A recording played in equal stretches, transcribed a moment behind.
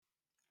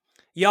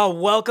Y'all,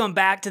 welcome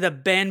back to the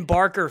Ben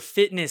Barker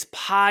Fitness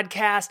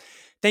Podcast.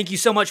 Thank you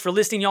so much for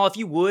listening, y'all. If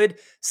you would,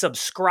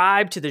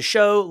 subscribe to the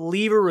show,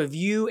 leave a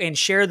review, and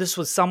share this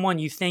with someone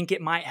you think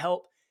it might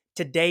help.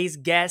 Today's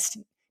guest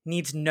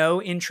needs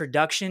no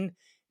introduction.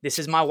 This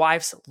is my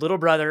wife's little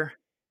brother,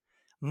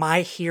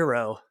 my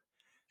hero,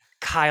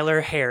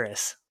 Kyler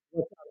Harris.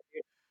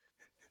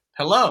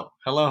 Hello.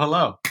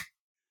 Dude,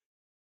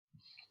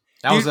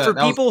 for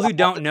people who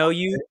don't know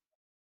you,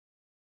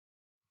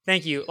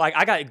 thank you. Like,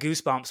 I got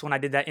goosebumps when I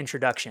did that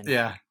introduction.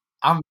 Yeah.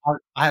 I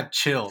have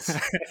chills.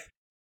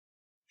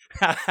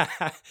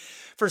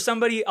 For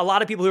somebody, a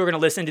lot of people who are going to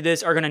listen to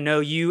this are going to know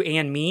you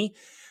and me,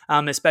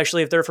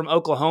 especially if they're from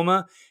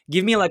Oklahoma.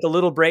 Give me like a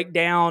little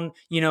breakdown,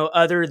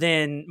 other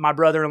than my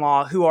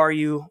brother-in-law. Who are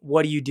you?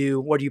 What do you do?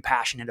 What are you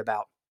passionate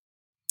about?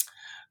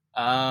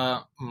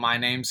 My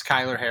name's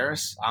Kyler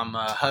Harris. I'm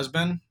a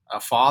husband, a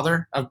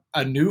father,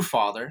 a new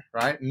father,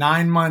 right?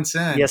 9 months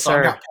in. Yes, so sir.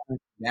 I got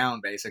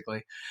down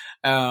basically.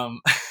 100%.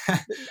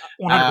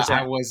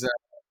 I was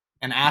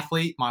an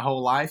athlete my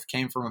whole life,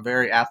 came from a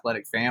very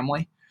athletic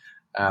family,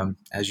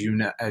 as you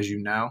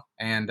know.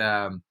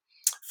 And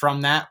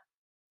from that,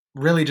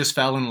 really just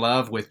fell in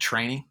love with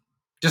training,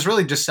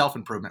 just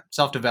self-improvement,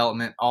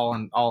 self-development, all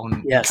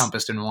Yes.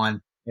 encompassed in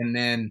one. And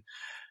then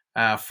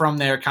from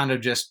there, kind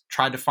of just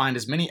tried to find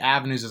as many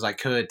avenues as I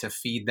could to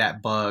feed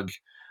that bug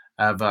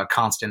of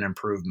constant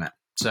improvement.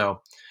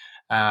 So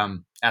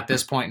at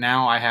this point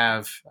now, I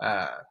have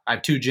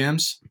 2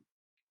 gyms.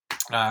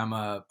 I'm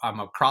a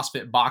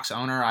CrossFit box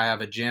owner. I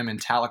have a gym in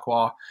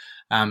Tahlequah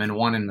and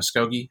one in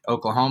Muskogee,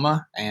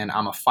 Oklahoma, and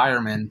I'm a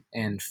fireman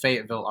in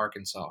Fayetteville,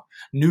 Arkansas.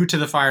 New to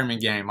the fireman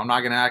game. I'm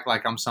not going to act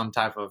like I'm some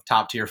type of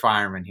top tier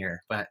fireman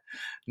here, but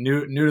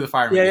new to the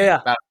fireman game.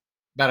 Yeah.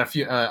 About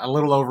a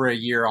little over a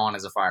year on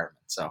as a fireman.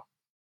 So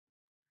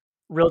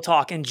real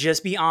talk, and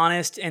just be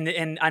honest.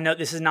 And I know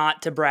this is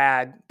not to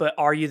brag, but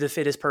are you the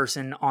fittest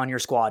person on your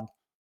squad?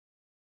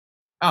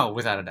 Oh,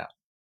 without a doubt.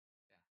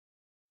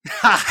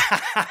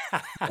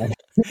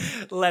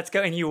 Let's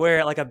go. And you wear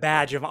it like a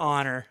badge of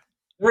honor.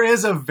 There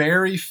is a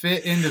very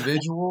fit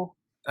individual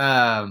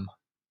on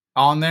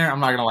there. I'm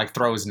not gonna like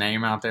throw his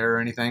name out there or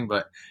anything,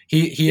 but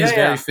he is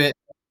very fit.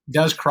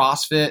 Does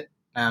CrossFit,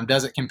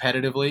 does it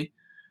competitively,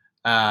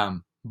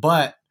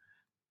 but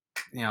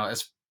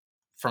as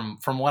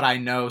from what I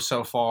know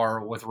so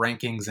far with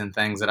rankings and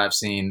things that I've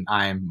seen,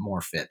 I am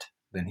more fit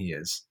than he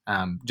is,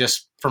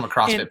 just from a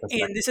CrossFit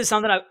perspective. And this is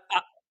something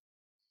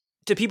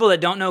to people that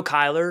don't know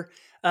Kyler,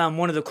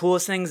 one of the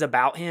coolest things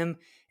about him,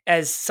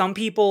 as some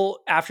people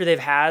after they've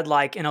had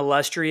like an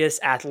illustrious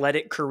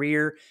athletic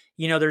career,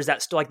 there's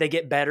that like they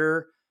get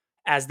better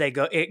as they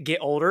get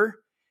older.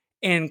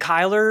 And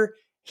Kyler,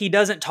 he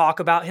doesn't talk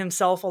about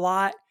himself a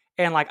lot.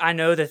 And like, I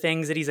know the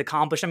things that he's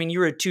accomplished. I mean, you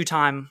were a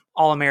 2-time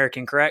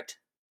All-American, correct?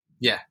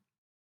 Yeah.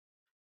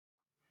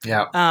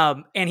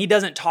 And he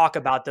doesn't talk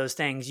about those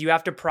things. You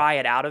have to pry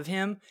it out of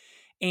him.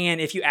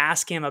 And if you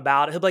ask him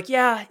about it, he'll be like,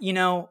 yeah,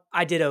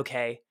 I did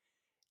okay.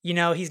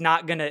 He's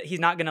not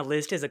gonna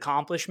list his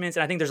accomplishments.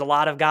 And I think there's a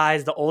lot of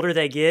guys, the older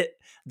they get,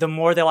 the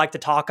more they like to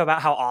talk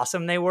about how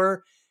awesome they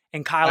were.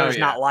 And Kyler's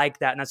not like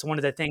that. And that's one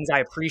of the things I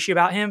appreciate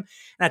about him. And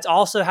that's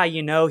also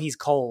how he's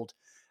cold.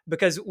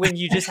 Because when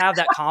you just have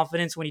that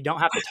confidence, when you don't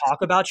have to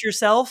talk about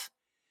yourself,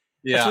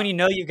 that's when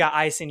you've got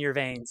ice in your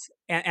veins.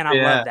 And I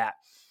love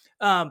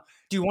that.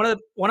 Dude,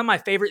 one of my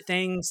favorite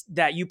things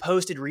that you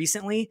posted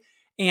recently,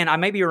 and I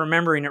may be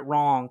remembering it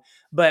wrong,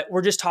 but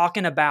we're just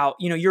talking about,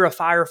 you're a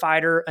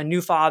firefighter, a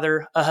new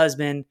father, a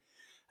husband.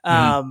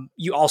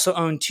 You also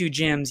own 2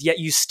 gyms, yet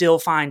you still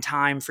find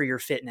time for your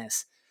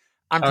fitness.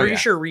 I'm pretty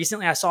sure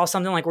recently I saw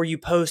something like where you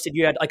posted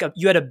you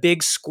had a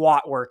big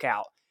squat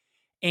workout,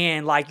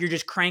 and like you're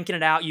just cranking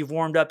it out. You've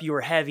warmed up, you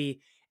were heavy,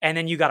 and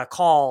then you got a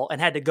call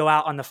and had to go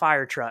out on the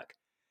fire truck.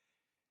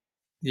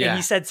 Yeah. And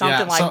you said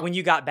something like when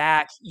you got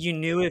back, you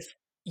knew if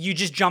you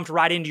just jumped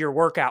right into your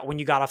workout when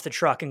you got off the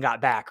truck and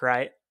got back,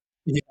 right?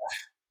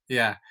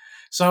 Yeah.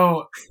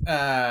 So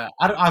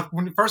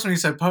when you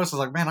said post, I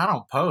was like, man, I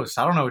don't post.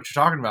 I don't know what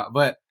you're talking about.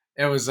 But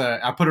it was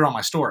I put it on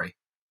my story.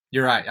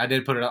 You're right. I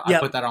did put it. I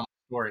put that on my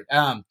story.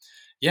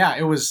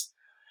 It was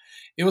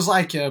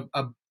like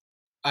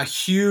a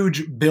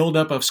huge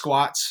buildup of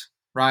squats,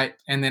 right?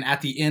 And then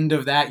at the end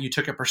of that, you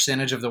took a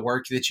percentage of the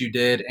work that you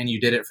did and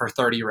you did it for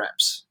 30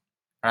 reps,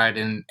 right?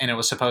 And it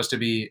was supposed to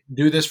be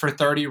do this for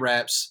 30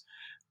 reps.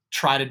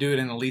 Try to do it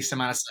in the least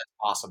amount of sets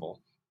possible.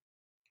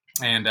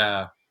 And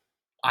I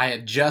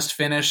had just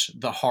finished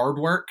the hard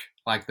work,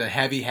 like the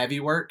heavy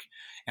work,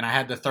 and I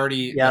had the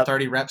 30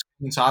 reps.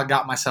 And so I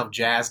got myself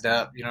jazzed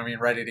up,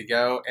 ready to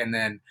go. And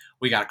then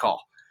we got a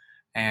call.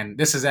 And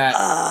this is we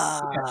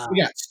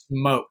got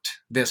smoked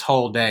this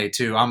whole day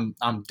too. I'm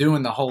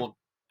doing the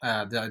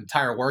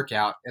entire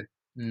workout at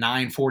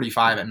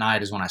 9:45 at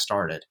night is when I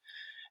started.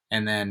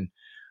 And then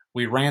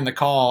we ran the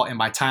call, and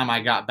by the time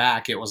I got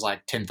back, it was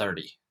like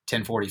 10:30,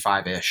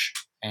 10:45-ish.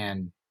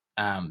 And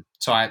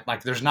so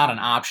there's not an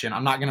option.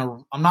 I'm not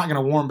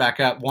gonna warm back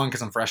up, one,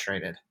 because I'm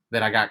frustrated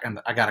that I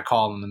got a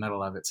call in the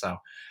middle of it. So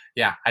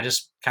yeah, I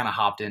just kind of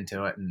hopped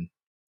into it, and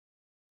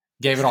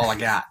gave it all I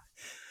got.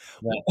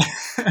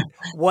 But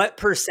What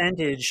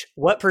percentage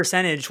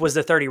was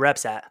the 30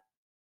 reps at?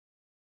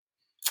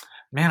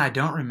 man, I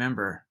don't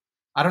remember.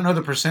 I don't know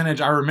the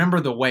percentage. I remember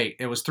the weight.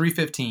 It was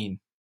 315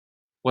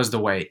 was the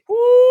weight.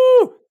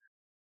 Woo!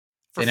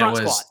 For And it front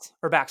was squats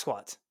or back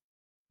squats?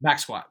 back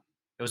squat.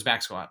 It was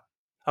back squat.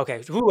 Okay.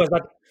 I was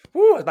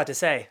about to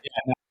say.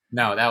 Yeah,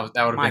 no, that would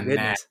have My been that.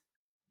 goodness.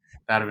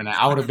 That would have been.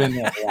 I would have been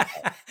there.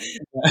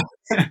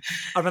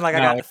 I've been like, I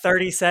No, got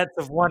 30 sets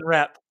of 1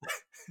 rep.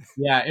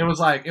 yeah, it was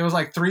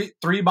like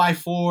three by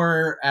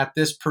four at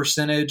this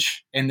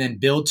percentage, and then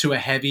build to a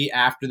heavy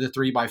after the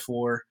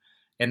 3x4,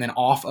 and then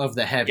off of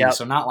the heavy. Yep.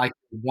 So not like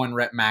 1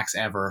 rep max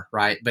ever,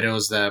 right? But it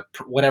was the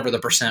whatever the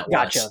percent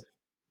Gotcha. was,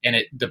 and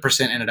the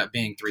percent ended up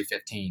being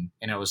 315,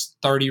 and it was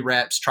 30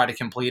 reps. Try to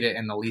complete it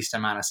in the least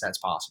amount of sets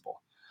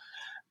possible,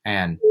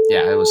 and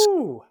yeah, it was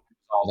Ooh.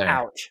 all there.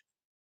 Ouch.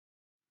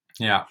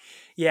 Yeah.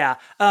 Yeah.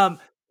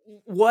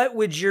 What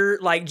would your,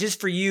 like,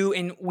 just for you,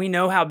 and we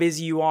know how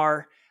busy you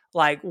are,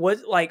 like,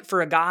 what, like,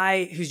 for a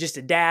guy who's just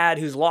a dad,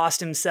 who's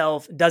lost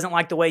himself, doesn't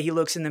like the way he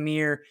looks in the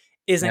mirror,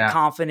 isn't Yeah.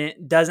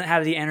 confident, doesn't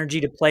have the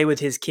energy to play with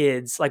his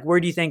kids, like,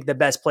 where do you think the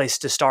best place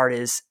to start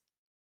is?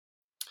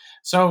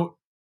 So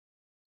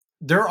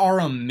there are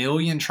a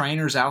million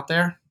trainers out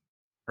there,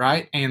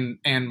 right? And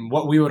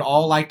what we would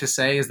all like to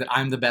say is that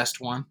I'm the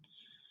best one,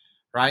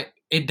 right?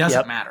 It doesn't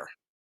Yep. matter.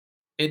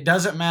 It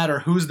doesn't matter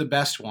who's the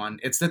best one.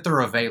 It's that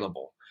they're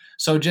available.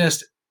 So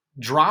just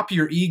drop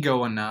your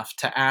ego enough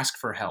to ask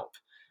for help,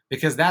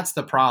 because that's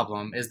the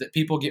problem, is that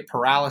people get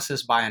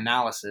paralysis by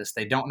analysis.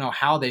 They don't know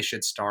how they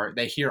should start.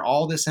 They hear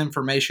all this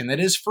information that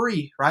is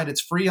free, right?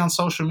 It's free on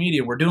social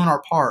media. We're doing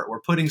our part.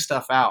 We're putting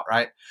stuff out,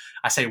 right?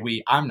 I say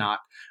we, I'm not,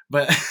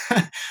 but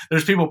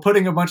there's people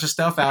putting a bunch of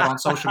stuff out on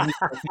social media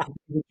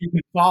that you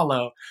can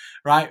follow,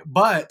 right?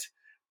 But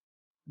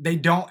they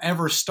don't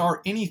ever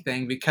start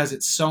anything because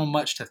it's so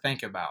much to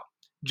think about.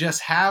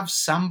 Just have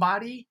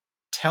somebody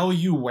tell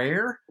you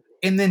where,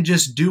 and then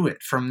just do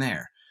it from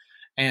there.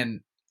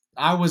 And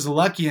I was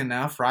lucky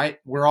enough, right?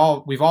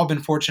 We've all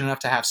been fortunate enough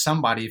to have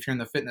somebody, if you're in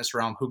the fitness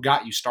realm, who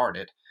got you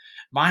started.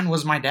 Mine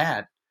was my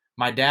dad.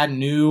 My dad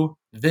knew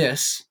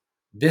this.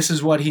 This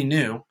is what he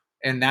knew,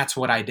 and that's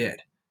what I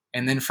did.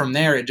 And then from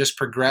there, it just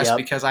progressed Yep.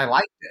 because I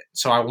liked it.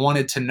 So I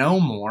wanted to know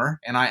more,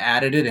 and I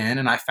added it in,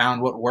 and I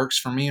found what works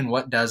for me and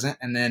what doesn't.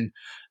 And then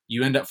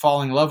you end up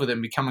falling in love with it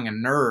and becoming a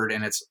nerd,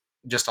 and it's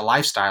just a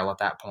lifestyle at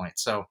that point.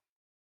 So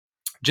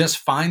just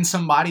find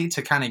somebody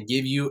to kind of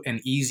give you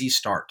an easy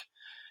start.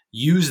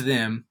 Use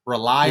them,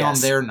 rely on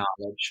Yes. their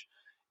knowledge,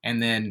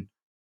 and then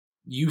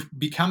you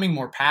becoming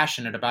more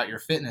passionate about your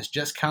fitness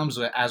just comes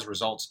as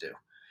results do.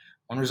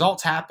 When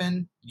results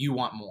happen, you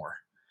want more.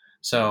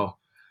 So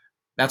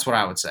that's what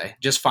I would say.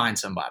 Just find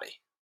somebody.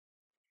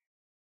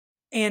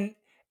 And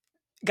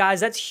guys,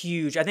 that's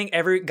huge. I think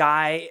every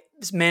guy,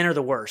 men are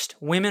the worst.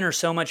 Women are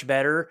so much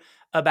better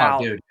Oh,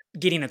 about dude.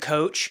 getting a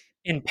coach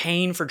and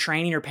paying for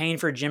training or paying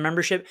for a gym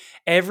membership.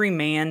 Every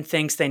man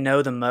thinks they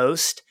know the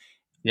most,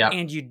 Yep.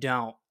 and you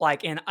don't.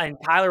 Like, and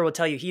Tyler will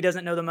tell you he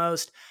doesn't know the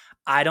most.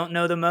 I don't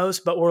know the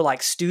most, but we're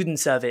like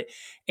students of it.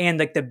 And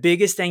like the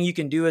biggest thing you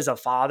can do as a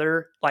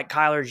father, like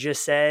Kyler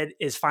just said,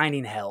 is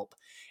finding help.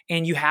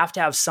 And you have to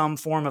have some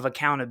form of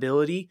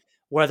accountability,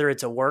 whether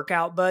it's a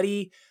workout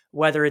buddy,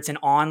 whether it's an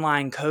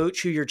online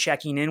coach who you're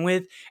checking in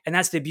with. And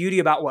that's the beauty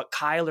about what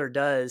Kyler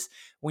does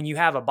when you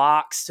have a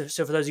box.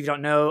 So for those of you who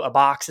don't know, a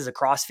box is a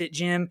CrossFit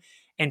gym,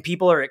 and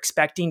people are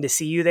expecting to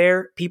see you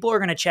there. People are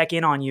going to check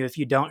in on you if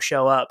you don't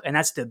show up. And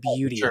that's the Oh, for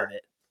beauty sure. of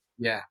it.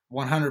 Yeah,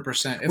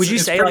 100%. Would you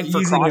It's say, pretty like,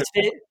 for easy to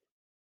CrossFit,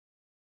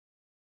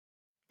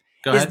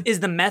 go is ahead. is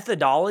the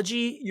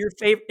methodology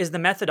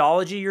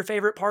your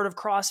favorite part of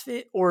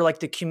CrossFit, or like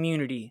the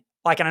community?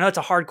 Like, and I know it's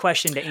a hard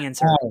question to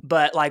answer, Oh,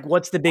 but like,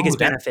 what's the oh, biggest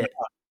that's benefit?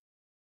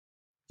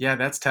 yeah,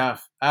 that's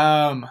tough.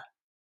 They're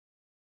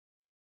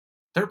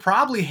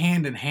probably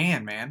hand in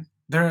hand, man.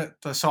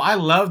 So I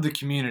love the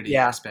community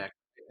Yeah. aspect.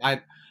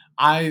 I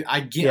I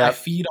Yep.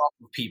 feed off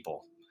of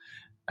people.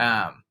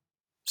 Um,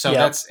 so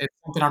Yep. it's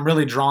something I'm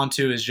really drawn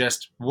to, is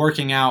just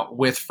working out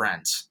with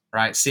friends,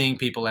 right? Seeing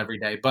people every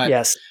day. But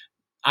Yes.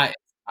 I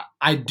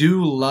I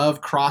do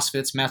love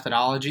CrossFit's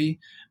methodology,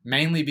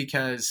 mainly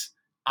because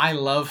I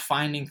love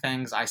finding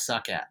things I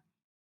suck at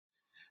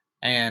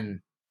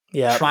and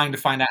Yep. trying to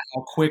find out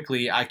how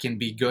quickly I can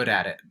be good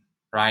at it,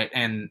 right?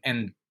 And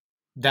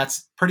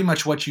that's pretty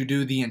much what you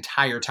do the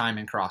entire time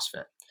in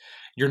CrossFit.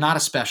 You're not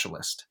a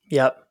specialist.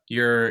 Yep.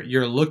 You're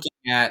looking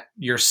at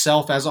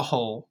yourself as a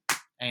whole,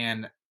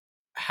 and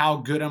how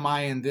good am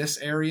I in this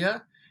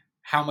area?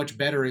 How much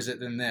better is it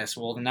than this?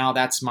 Well, now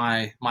that's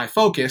my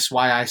focus.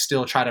 Why I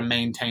still try to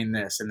maintain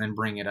this and then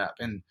bring it up,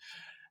 and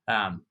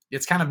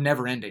it's kind of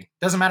never ending.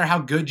 Doesn't matter how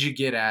good you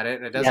get at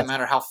it. It doesn't Yes.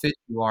 matter how fit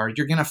you are.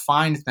 You're gonna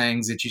find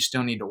things that you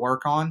still need to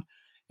work on,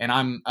 and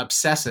I'm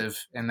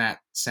obsessive in that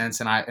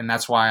sense, and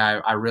that's why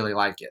I really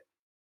like it.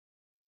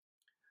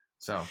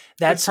 So it's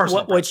That's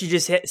personal what you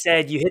preference. just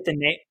said. You hit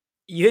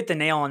the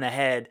nail on the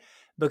head,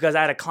 because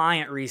I had a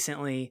client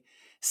recently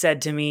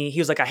said to me, he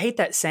was like, I hate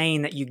that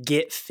saying that you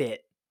get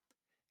fit.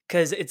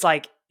 because it's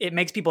like it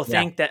makes people Yeah.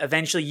 think that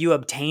eventually you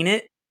obtain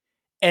it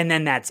and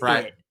then that's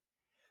Right. it.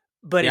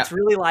 But Yeah. it's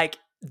really like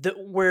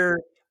where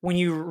when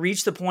you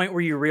reach the point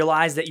where you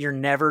realize that you're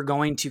never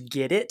going to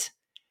get it,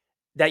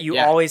 that you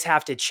Yeah. always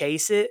have to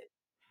chase it.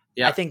 I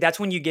Yeah. think that's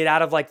when you get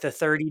out of like the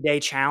 30-day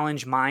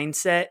challenge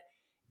mindset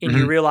and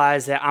you Hmm.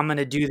 realize that I'm going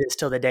to do this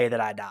till the day that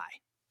I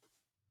die.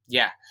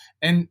 Yeah.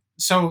 And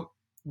so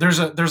there's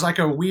like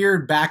a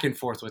weird back and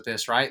forth with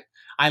this, right?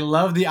 I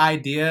love the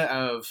idea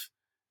of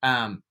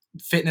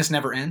fitness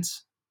never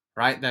ends,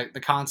 right? The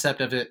concept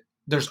of it,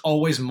 there's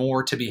always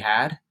more to be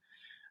had,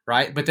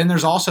 right? But then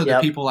there's also the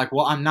Yep. people like,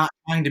 well, I'm not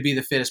trying to be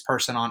the fittest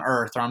person on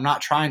earth, or I'm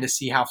not trying to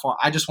see how far.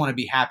 I just want to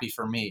be happy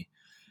for me.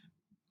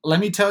 Let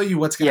me tell you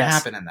what's going to Yes.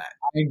 happen in that.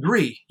 I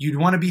agree. You'd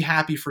want to be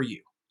happy for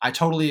you. I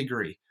totally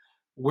agree.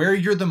 Where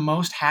you're the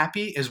most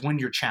happy is when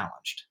you're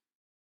challenged.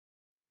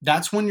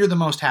 That's when you're the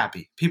most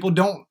happy. People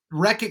don't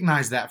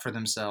recognize that for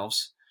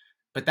themselves,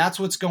 but that's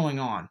what's going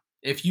on.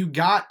 If you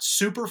got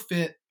super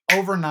fit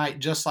overnight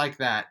just like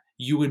that,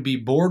 you would be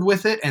bored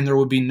with it and there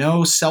would be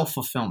no self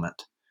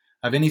fulfillment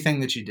of anything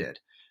that you did.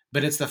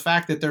 But it's the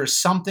fact that there's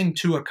something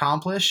to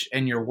accomplish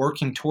and you're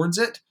working towards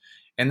it.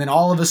 And then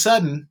all of a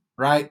sudden,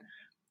 right,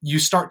 you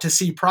start to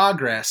see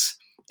progress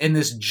and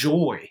this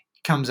joy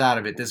comes out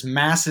of it. This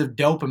massive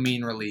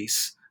dopamine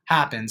release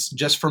happens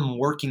just from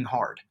working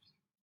hard.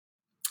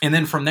 And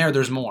then from there,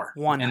 there's more,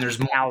 and there's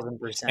more. And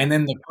 1,000%.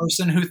 then the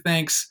person who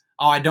thinks,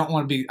 "Oh, I don't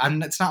want to be,"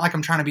 it's not like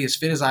I'm trying to be as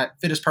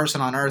fittest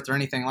person on earth or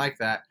anything like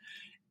that.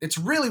 It's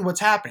really what's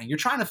happening. You're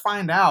trying to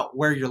find out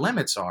where your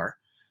limits are,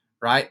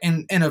 right?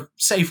 In a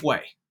safe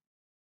way.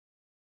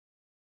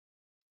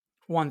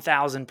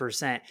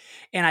 1,000%.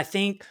 And I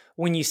think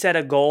when you set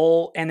a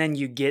goal and then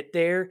you get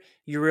there,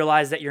 you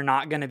realize that you're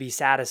not going to be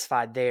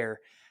satisfied there.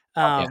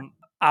 Oh yeah,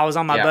 I was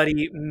on my yeah,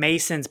 buddy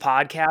Mason's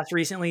podcast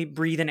recently,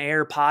 Breathe and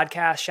Air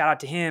podcast. Shout out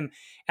to him.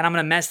 And I'm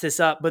going to mess this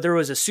up, but there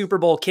was a Super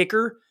Bowl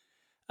kicker.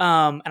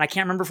 And I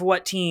can't remember for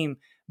what team,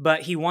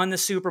 but he won the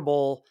Super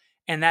Bowl.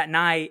 And that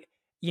night,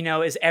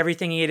 is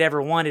everything he had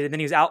ever wanted. And then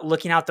he was out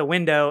looking out the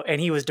window and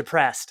he was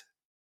depressed.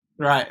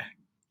 right.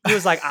 He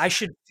was like, I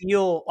should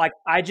feel like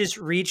I just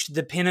reached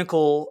the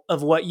pinnacle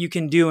of what you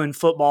can do in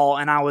football,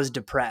 and I was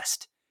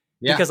depressed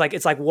Yeah, because like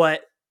it's like what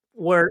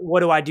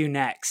do I do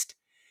next?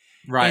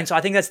 right. And so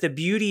I think that's the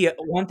beauty.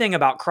 One thing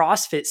about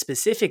CrossFit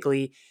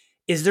specifically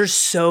is there's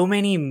so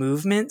many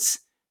movements.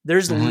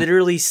 There's Hmm.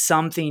 literally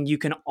something you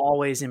can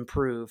always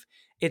improve.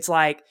 It's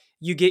like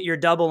you get your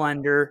double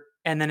under,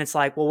 and then it's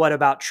like, well, what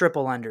about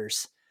triple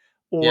unders?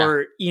 Yeah,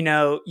 Or,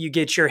 you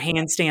get your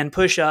handstand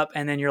push up,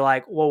 and then you're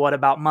like, well, what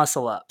about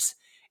muscle ups?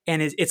 And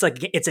it's like,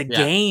 it's a yeah,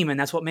 game, and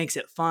that's what makes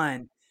it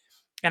fun.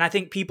 And I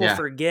think people yeah,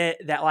 forget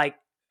that like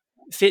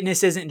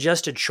fitness isn't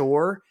just a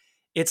chore.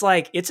 It's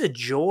like, it's a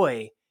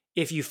joy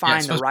if you yeah. It's find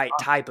the supposed to be right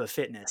fun. type of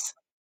fitness.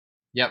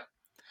 Yep.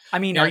 I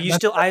mean, Yeah.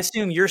 I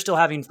assume you're still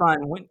having fun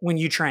when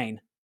you train.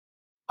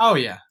 Oh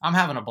yeah, I'm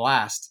having a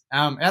blast.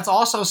 That's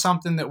also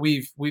something that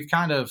we've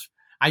kind of.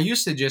 I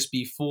used to just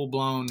be full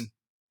blown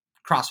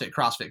CrossFit,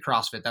 CrossFit,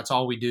 CrossFit. That's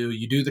all we do.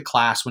 You do the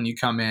class when you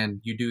come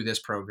in. You do this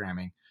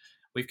programming.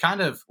 We've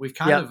kind of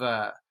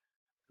Yep.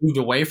 moved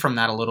away from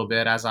that a little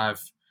bit as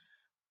I've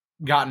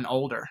gotten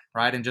older,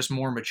 right, and just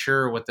more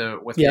mature with the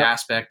Yep.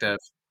 aspect of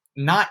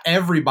not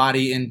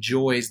everybody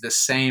enjoys the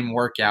same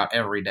workout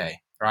every day,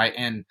 right?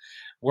 And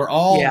we're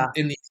all Yeah.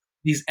 in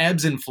these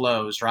ebbs and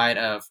flows, right?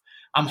 Of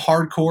I'm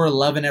hardcore,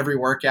 loving every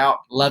workout,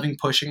 loving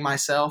pushing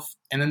myself,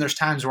 and then there's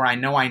times where I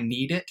know I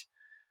need it,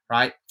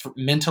 right?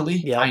 Mentally,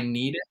 Yep. I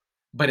need it,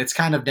 but it's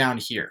kind of down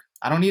here.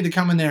 I don't need to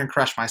come in there and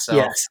crush myself,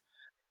 Yes.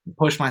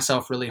 push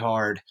myself really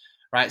hard,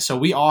 right? So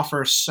we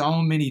offer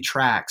so many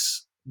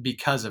tracks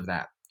because of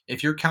that.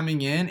 If you're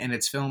coming in and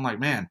it's feeling like,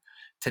 man,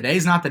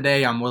 today's not the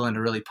day I'm willing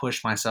to really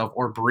push myself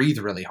or breathe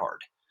really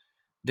hard,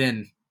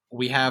 then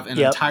we have an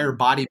Yep. entire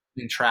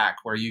bodybuilding track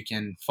where you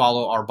can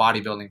follow our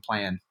bodybuilding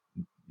plan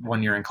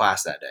when you're in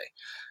class that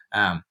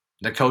day.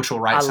 The coach will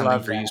I write something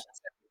love for you.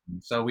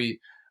 that. So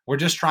we're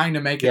just trying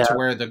to make it Yeah. to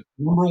where the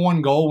number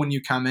one goal when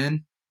you come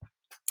in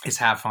is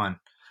have fun.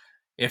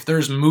 If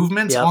there's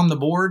movements Yep. on the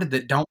board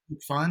that don't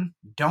look fun,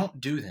 don't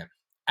do them.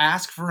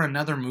 Ask for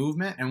another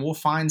movement and we'll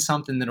find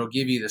something that'll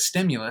give you the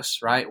stimulus,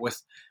 right?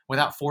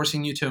 Without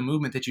forcing you to a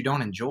movement that you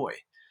don't enjoy.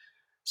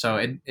 So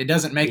it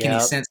doesn't make any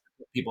Yep. sense to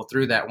put people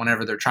through that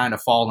whenever they're trying to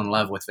fall in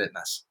love with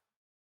fitness.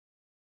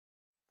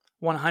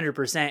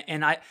 100%.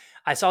 And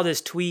I saw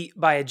this tweet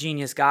by a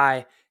genius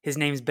guy. His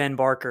name's Ben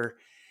Barker.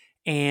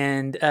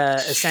 And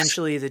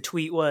essentially the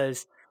tweet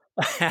was,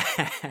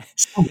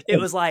 it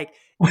was like,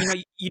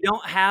 you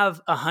don't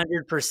have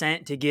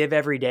 100% to give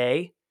every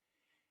day.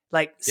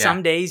 Like Yeah.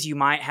 some days you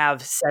might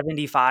have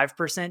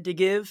 75% to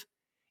give.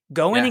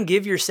 Go in Yeah. and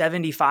give your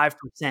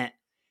 75%.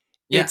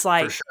 Yeah, It's for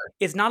like, sure.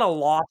 it's not a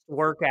lost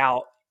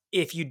workout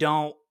if you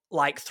don't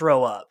like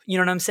throw up. You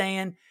know what I'm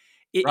saying?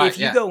 Right. If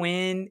you Yeah. go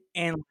in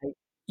and like,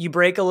 you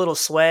break a little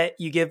sweat,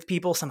 you give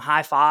people some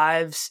high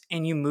fives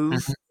and you move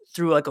Mhm.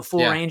 through like a full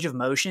Yeah. range of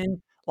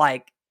motion,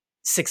 like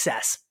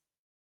success.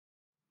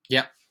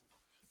 Yep.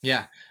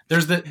 Yeah.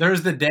 There's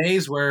the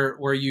days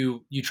where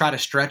you try to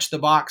stretch the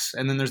box,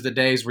 and then there's the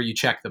days where you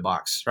check the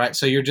box, right?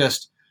 So you're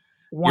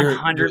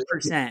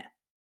 100%.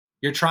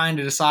 you're trying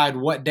to decide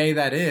what day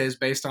that is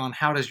based on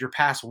how does your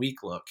past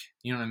week look.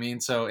 You know what I mean?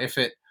 So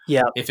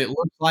Yep. if it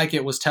looked like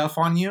it was tough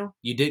on you,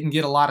 you didn't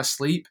get a lot of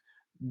sleep,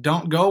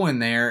 don't go in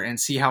there and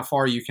see how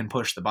far you can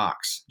push the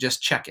box.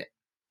 Just check it.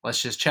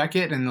 Let's just check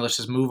it and let's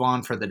just move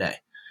on for the day.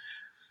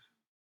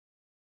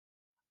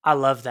 I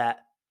love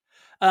that.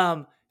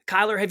 Um,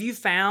 Kyler, have you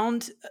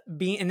found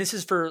being, and this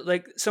is for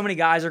like so many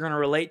guys are going to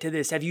relate to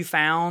this. Have you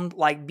found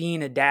like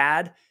being a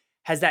dad?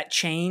 Has that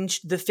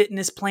changed the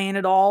fitness plan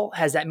at all?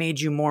 Has that made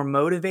you more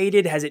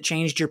motivated? Has it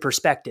changed your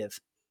perspective?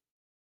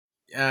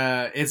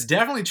 It's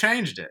definitely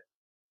changed it.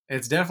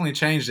 It's definitely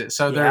changed it.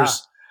 So Yeah.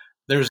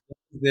 there's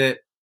that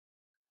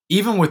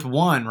even with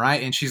one,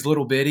 right? And she's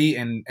little bitty,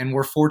 and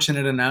we're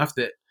fortunate enough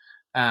that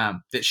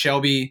that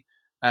Shelby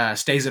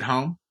stays at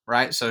home,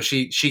 right? So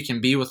she can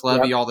be with Yep.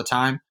 Lovey all the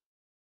time.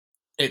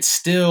 It's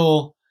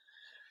still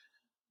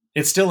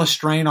a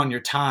strain on your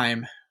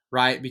time,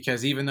 right?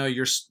 Because even though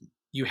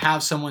you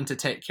have someone to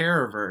take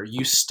care of her,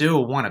 you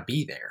still want to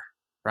be there,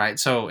 right?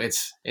 So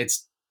it's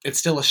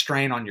still a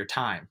strain on your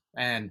time.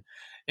 And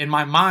in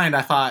my mind,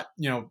 I thought,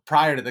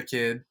 prior to the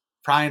kid,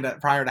 prior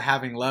to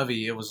having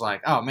Lovey, it was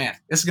like, oh man,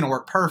 this is gonna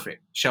work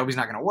perfect. Shelby's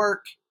not gonna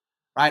work,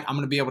 right? I'm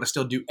gonna be able to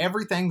still do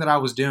everything that I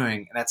was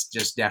doing, and that's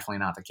just definitely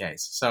not the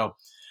case. So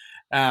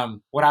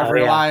what I've Oh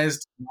yeah.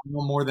 realized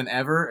more than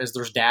ever is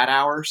there's dad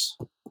hours,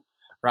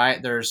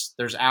 right? There's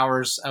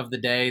hours of the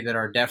day that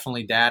are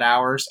definitely dad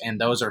hours, and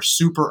those are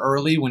super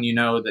early when you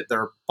know that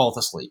they're both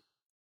asleep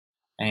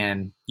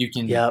and you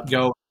can Yep.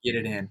 go get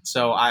it in.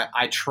 So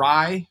I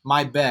try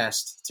my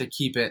best to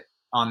keep it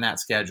on that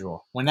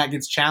schedule. When that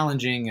gets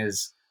challenging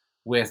is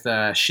with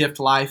shift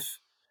life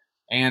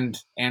and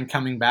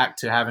coming back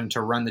to having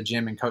to run the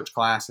gym and coach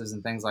classes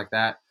and things like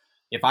that.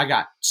 If I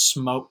got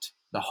smoked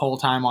the whole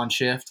time on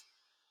shift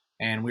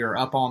and we were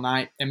up all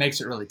night, it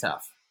makes it really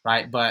tough,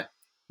 right? But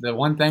the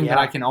one thing that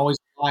I Yeah. can always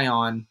rely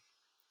on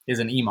is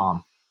an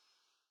EMOM.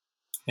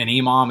 An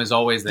EMOM is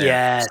always there.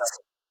 Yes.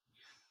 So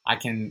I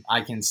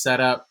can set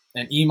up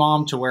an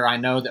EMOM to where I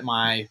know that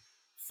my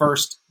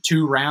first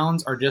 2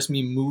 rounds are just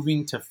me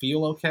moving to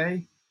feel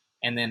okay.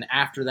 And then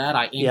after that,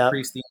 I Yep.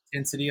 increase the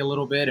intensity a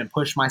little bit and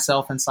push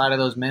myself inside of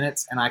those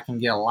minutes, and I can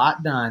get a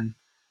lot done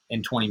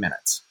in 20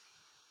 minutes.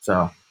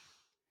 So,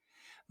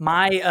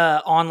 My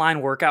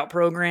online workout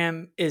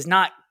program is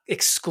not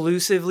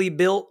exclusively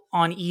built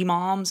on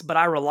EMOMs, but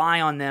I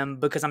rely on them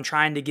because I'm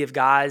trying to give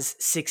guys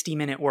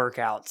 60-minute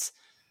workouts,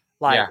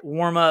 like yeah.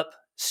 warm up,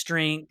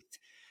 strength.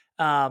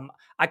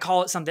 I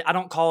call it something. I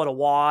don't call it a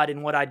WOD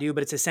in what I do,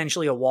 but it's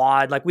essentially a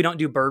WOD. Like we don't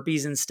do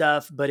burpees and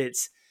stuff, but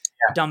it's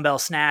Yeah. dumbbell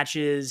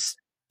snatches,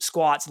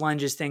 squats,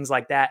 lunges, things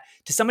like that.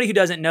 To somebody who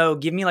doesn't know,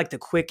 give me like the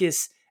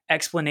quickest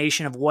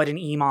explanation of what an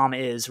EMOM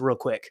is, real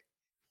quick.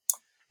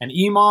 An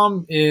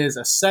EMOM is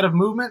a set of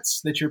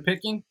movements that you're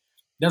picking.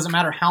 Doesn't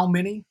matter how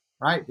many,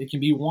 right? It can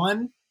be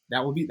one.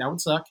 That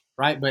would suck,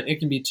 right? But it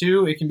can be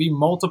two. It can be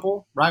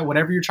multiple, right?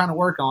 Whatever you're trying to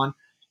work on,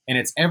 and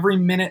it's every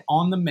minute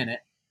on the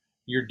minute.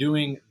 You're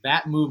doing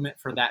that movement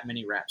for that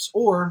many reps,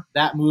 or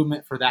that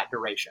movement for that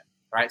duration,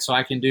 right? So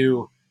I can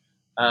do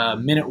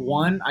minute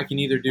one. I can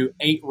either do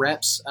 8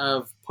 reps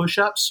of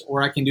push-ups,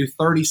 or I can do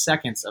 30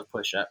 seconds of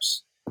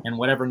push-ups, and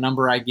whatever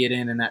number I get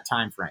in that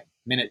time frame.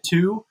 Minute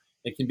two,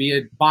 it can be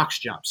a box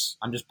jumps.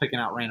 I'm just picking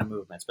out random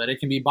movements, but it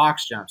can be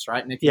box jumps,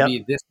 right? And it can Yep.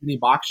 be this many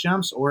box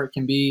jumps, or it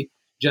can be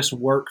just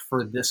work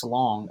for this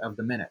long of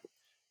the minute.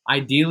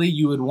 Ideally,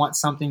 you would want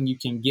something you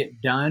can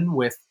get done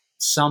with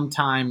some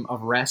time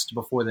of rest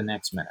before the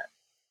next minute.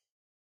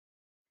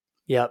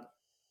 Yep.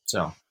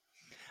 So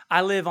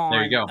I live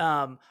there you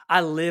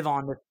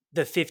on go.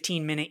 the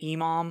 15-minute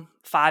EMOM,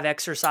 5 Oh,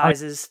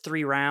 exercises,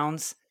 3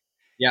 rounds.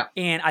 yeah.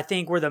 And I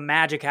think where the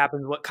magic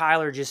happens, what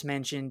Kyler just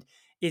mentioned,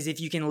 is if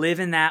you can live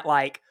in that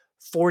like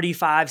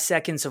 45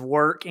 seconds of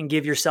work and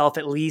give yourself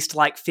at least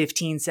like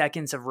 15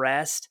 seconds of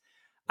rest,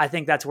 I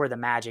think that's where the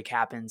magic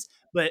happens.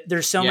 But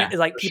there's so Yeah, many,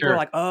 like for people are sure.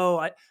 like,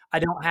 oh, I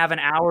don't have an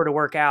hour to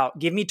work out.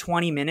 Give me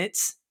 20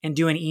 minutes and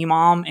do an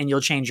EMOM and you'll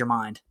change your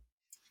mind.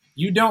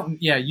 You don't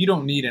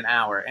need an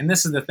hour. And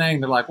this is the thing.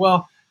 They're like,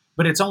 well,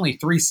 but it's only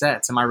 3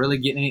 sets. Am I really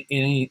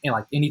getting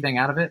like anything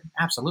out of it?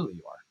 Absolutely,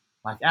 you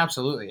are. Like,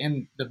 absolutely.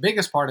 And the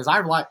biggest part is I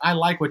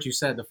like what you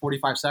said, the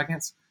 45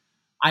 seconds.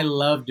 I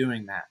love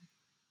doing that.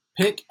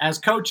 Pick, as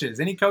coaches,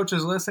 any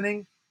coaches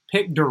listening,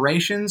 pick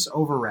durations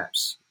over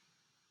reps.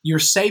 You're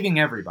saving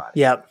everybody.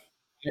 Yep.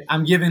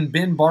 I'm giving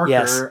Ben Yes.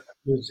 Barker,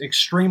 who's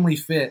extremely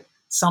fit,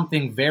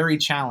 something very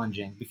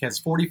challenging because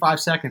 45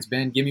 seconds,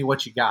 Ben, give me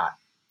what you got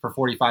for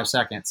 45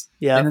 seconds.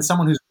 And then Yep.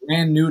 someone who's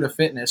brand new to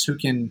fitness who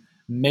can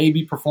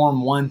maybe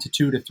perform 1 to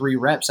 2 to 3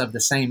 reps of the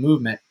same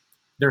movement,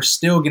 they're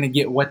still going to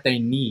get what they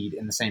need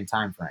in the same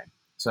time frame.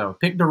 So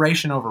pick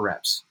duration over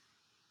reps.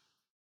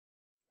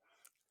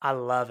 I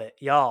love it.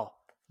 Y'all,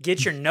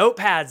 get your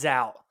notepads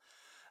out.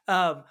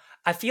 Um,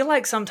 I feel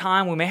like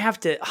sometime we may have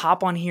to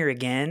hop on here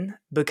again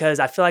because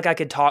I feel like I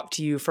could talk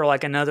to you for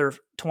like another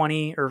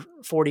 20 or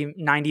 40,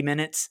 90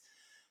 minutes,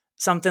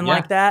 something Yeah,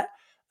 like that.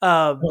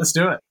 Um, let's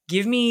do it.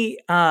 give me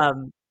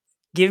um,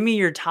 give me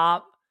your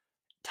top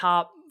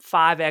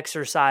 5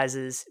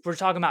 exercises. We're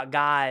talking about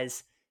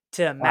guys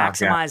to Oh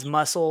god, maximize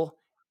muscle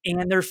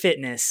and their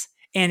fitness.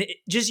 And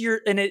just your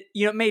and it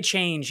it may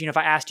change, if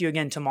I asked you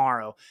again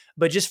tomorrow,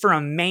 but just for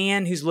a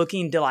man who's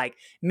looking to like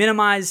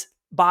minimize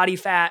body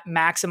fat,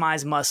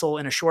 maximize muscle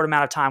in a short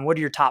amount of time, what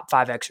are your top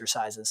 5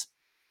 exercises?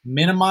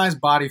 minimize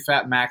body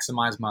fat,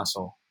 maximize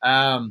muscle.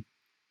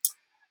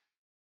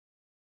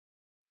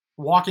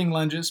 Walking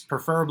lunges,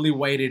 preferably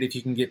weighted if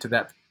you can get to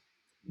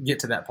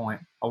that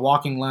point. A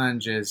walking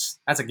lunge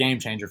that's a game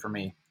changer for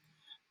me.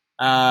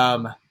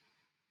 Um,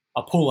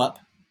 a pull up,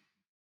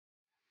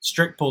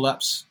 strict pull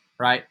ups,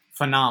 right?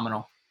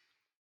 Phenomenal.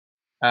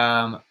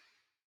 Um,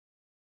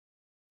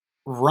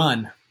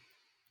 run,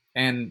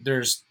 and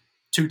there's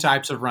two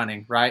types of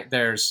running, right?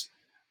 There's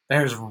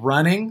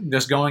running,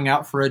 just going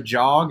out for a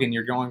jog, and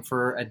you're going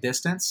for a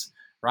distance,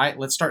 right?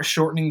 Let's start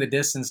shortening the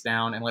distance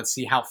down, and let's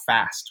see how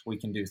fast we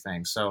can do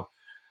things. So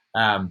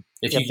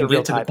if Yep, you the can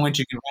real get to the type. point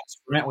you can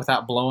sprint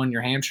without blowing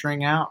your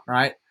hamstring out,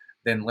 right?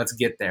 Then let's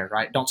get there,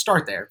 right? Don't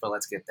start there, but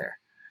let's get there.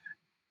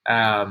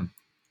 Um,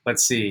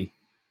 let's see.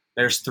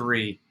 There's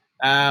three.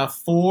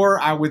 Four,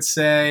 I would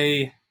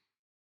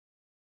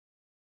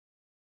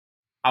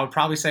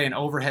probably say an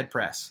overhead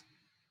press,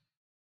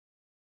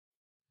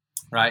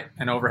 right?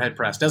 An overhead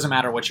press. Doesn't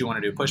matter what you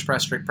want to do. Push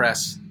press, strict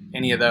press,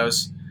 any of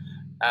those.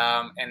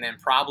 And then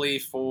probably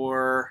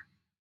for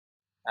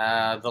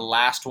the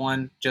last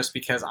one, just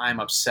because I'm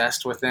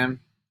obsessed with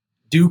them,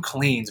 do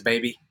cleans,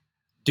 baby.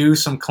 Do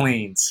some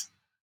cleans.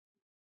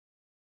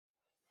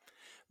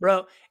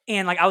 Bro,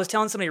 and like I was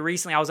telling somebody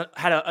recently,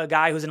 had a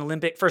guy who's an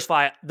Olympic. First of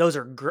all, those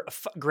are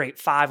great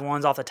 5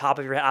 1s off the top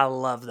of your head. I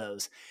love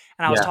those.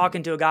 And I was Yeah,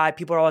 talking to a guy.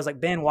 People are always like,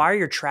 Ben, why are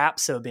your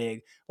traps so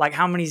big? Like,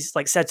 how many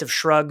like sets of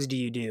shrugs do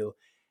you do?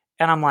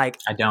 And I'm like,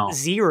 I don't.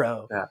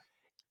 0, Yeah,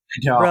 I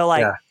don't. bro.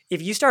 Like, Yeah,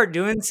 if you start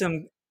doing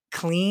some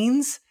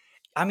cleans,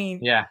 I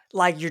mean, yeah,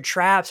 like your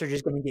traps are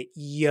just going to get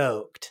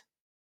yoked.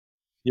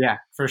 yeah,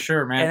 for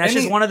sure, man. And that's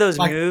just one of those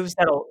Like moves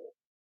that'll.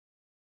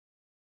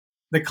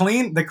 the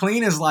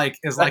clean is like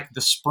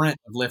the sprint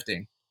of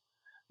lifting.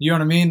 You know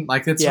what I mean?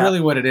 Like it's Yeah, really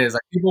what it is.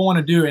 Like people want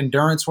to do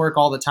endurance work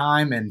all the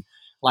time, and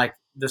like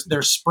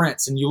there's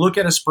sprints. And you look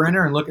at a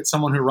sprinter and look at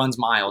someone who runs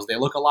miles. They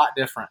look a lot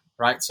different,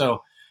 right?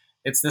 So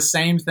it's the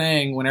same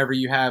thing whenever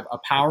you have a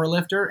power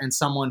lifter and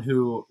someone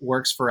who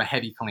works for a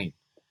heavy clean.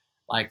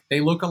 Like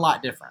they look a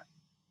lot different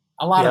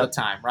a lot of the yep,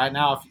 time. Right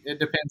now, it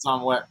depends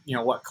on what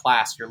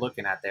class you're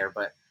looking at there,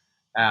 but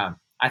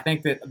I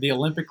think that the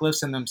Olympic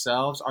lifts in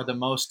themselves are the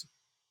most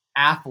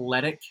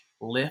athletic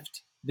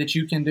lift that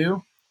you can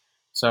do.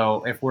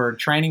 So if we're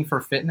training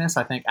for fitness,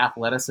 I think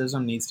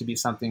athleticism needs to be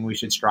something we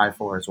should strive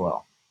for as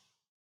well.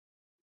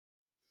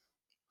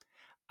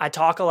 I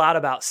talk a lot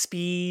about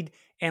speed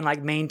and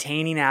like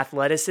maintaining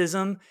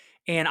athleticism.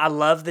 And I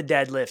love the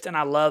deadlift and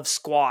I love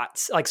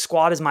squats. Like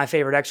squat is my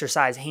favorite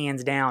exercise,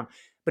 hands down.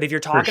 But if you're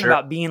For talking sure.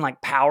 about being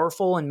like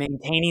powerful and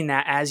maintaining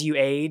that as you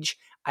age,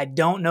 I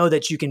don't know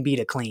that you can beat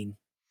a clean.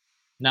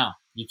 No,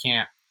 you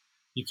can't.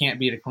 You can't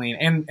beat a clean.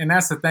 And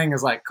that's the thing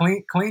is like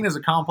clean is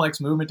a complex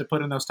movement to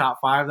put in those top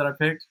five that I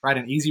picked. Right,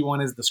 an easy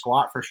one is the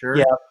squat for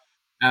Yeah. sure.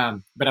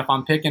 But if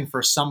I'm picking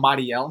for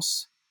somebody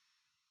else,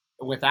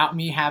 without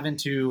me having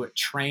to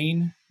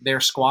train their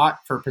squat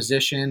for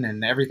position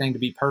and everything to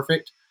be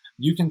perfect,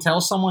 you can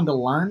tell someone to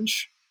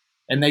lunge,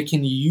 and they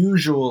can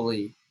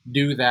usually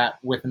do that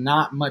with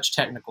not much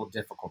technical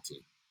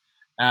difficulty.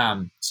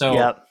 So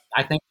Yep.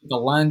 I think the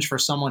lunge for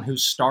someone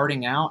who's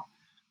starting out,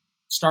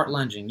 start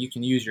lunging. You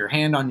can use your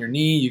hand on your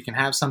knee. You can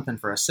have something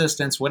for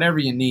assistance, whatever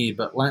you need.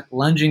 But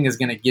lunging is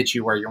going to get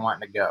you where you're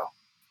wanting to go.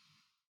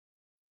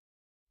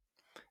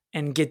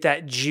 And get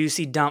that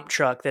juicy dump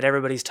truck that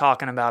everybody's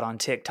talking about on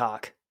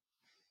TikTok.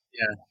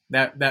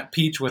 Yeah, that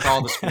peach with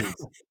all the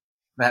squeeze.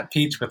 That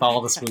peach with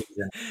all the squeeze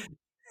in it.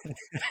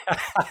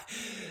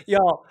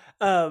 Y'all,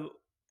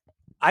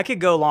 I could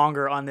go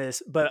longer on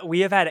this, but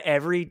we have had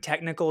every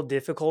technical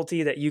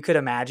difficulty that you could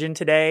imagine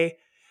today,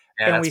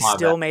 Yeah, and we that's my bad.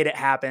 still made it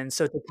happen.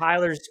 So to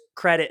Tyler's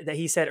credit that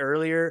he said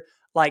earlier,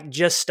 like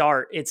just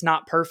start. It's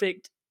not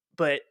perfect,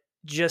 but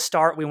just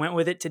start. We went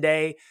with it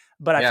today,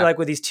 but I feel Yeah, like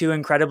with these two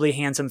incredibly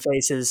handsome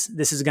faces,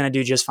 this is going to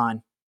do just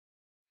fine.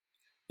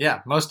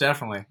 yeah, most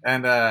definitely.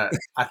 And I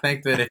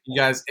think that if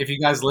you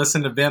guys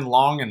listen to Ben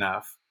long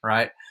enough,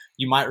 right,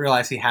 you might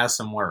realize he has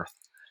some worth.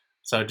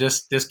 So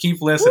just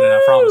keep listening. I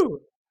promise.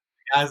 Woo!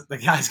 The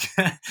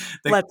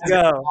Let's guy's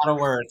got go. a lot of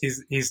worth.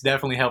 He's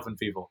definitely helping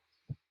people.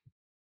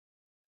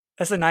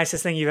 That's the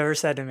nicest thing you've ever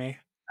said to me.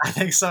 I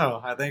think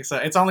so. I think so.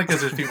 It's only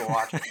because there's people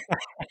watching.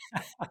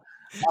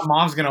 My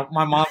mom's gonna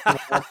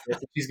watch this,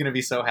 and she's gonna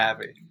be so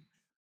happy.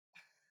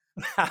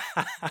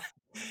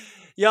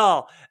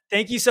 Y'all,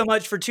 thank you so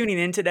much for tuning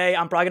in today.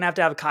 I'm probably going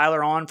to have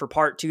Kyler on for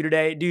part 2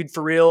 today. Dude,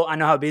 for real, I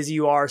know how busy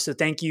you are. So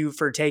thank you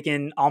for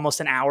taking almost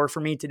an hour for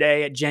me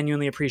today. I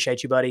genuinely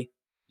appreciate you, buddy.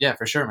 Yeah,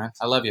 for sure, man.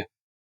 I love you.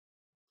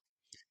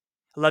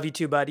 I love you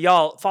too, bud.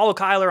 Y'all, follow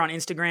Kyler on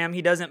Instagram.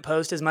 He doesn't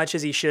post as much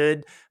as he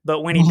should,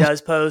 but when he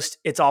does post,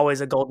 it's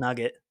always a gold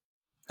nugget.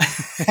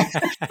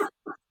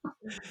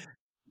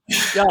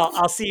 Y'all,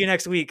 I'll see you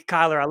next week.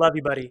 Kyler, I love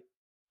you, buddy.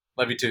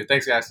 Love you too.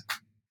 Thanks, guys.